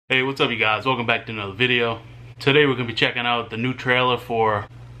Hey, what's up you guys? Welcome back to another video. Today we're going to be checking out the new trailer for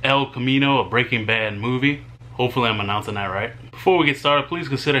El Camino, a Breaking Bad movie. Hopefully I'm announcing that right. Before we get started, please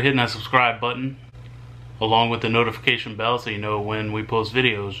consider hitting that subscribe button along with the notification bell so you know when we post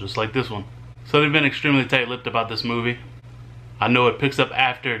videos just like this one. So they've been extremely tight-lipped about this movie. I know it picks up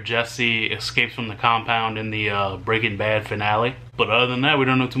after Jesse escapes from the compound in the Breaking Bad finale. But other than that, we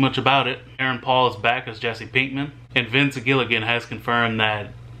don't know too much about it. Aaron Paul is back as Jesse Pinkman. And Vince Gilligan has confirmed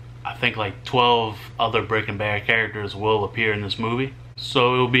that I think like 12 other Breaking Bad characters will appear in this movie.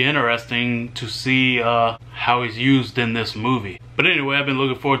 So it will be interesting to see how he's used in this movie. But anyway, I've been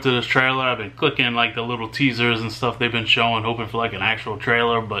looking forward to this trailer. I've been clicking like the little teasers and stuff they've been showing, hoping for like an actual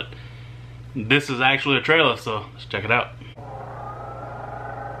trailer. But this is actually a trailer, so let's check it out.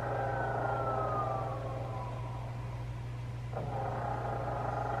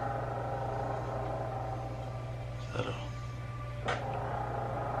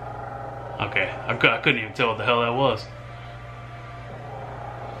 Okay, I couldn't even tell what the hell that was.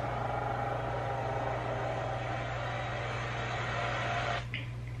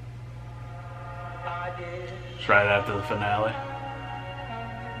 It's right after the finale.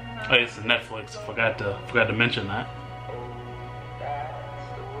 Oh, it's the Netflix. Forgot to mention that.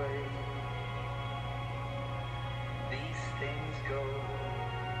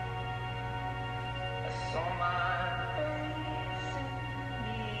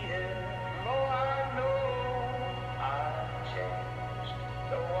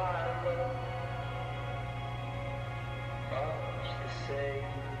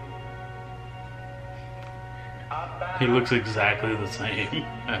 He looks exactly the same.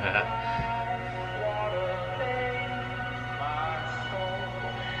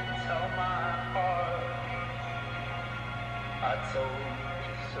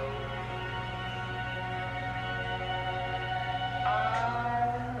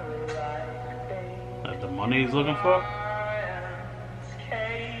 That's the money he's looking for?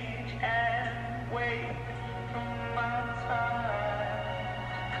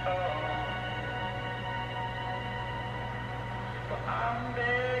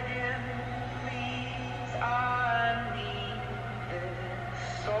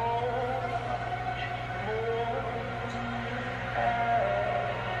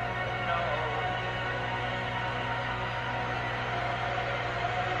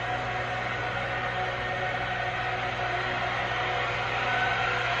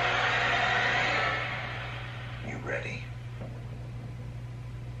 Ready?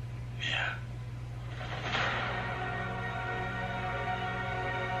 Yeah.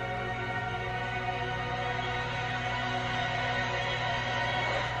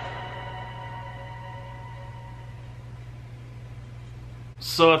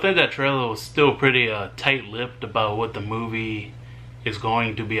 So I think that trailer was still pretty tight-lipped about what the movie is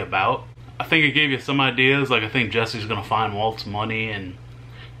going to be about. I think it gave you some ideas, like I think Jesse's gonna find Walt's money and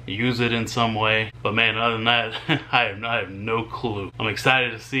use it in some way, but man, other than that, I have no clue. I'm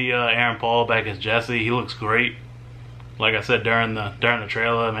excited to see Aaron Paul back as Jesse. He looks great. Like I said during the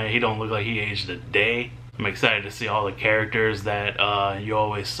trailer, man, he don't look like he aged a day. I'm excited to see all the characters that you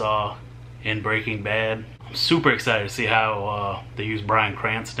always saw in Breaking Bad. I'm super excited to see how they use Bryan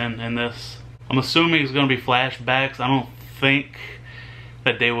Cranston in this. I'm assuming it's gonna be flashbacks. I don't think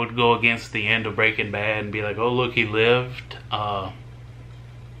that they would go against the end of Breaking Bad and be like, oh look, he lived.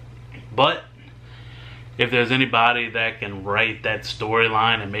 But if there's anybody that can write that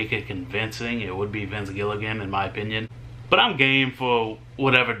storyline and make it convincing, it would be Vince Gilligan, in my opinion. But I'm game for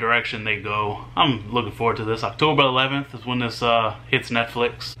whatever direction they go. I'm looking forward to this. October 11th is when this hits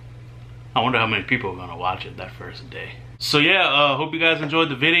Netflix. I wonder how many people are going to watch it that first day. So yeah, hope you guys enjoyed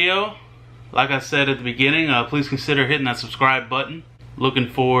the video. Like I said at the beginning, please consider hitting that subscribe button. Looking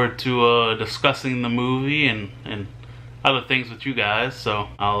forward to discussing the movie and other things with you guys, so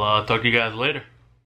I'll talk to you guys later.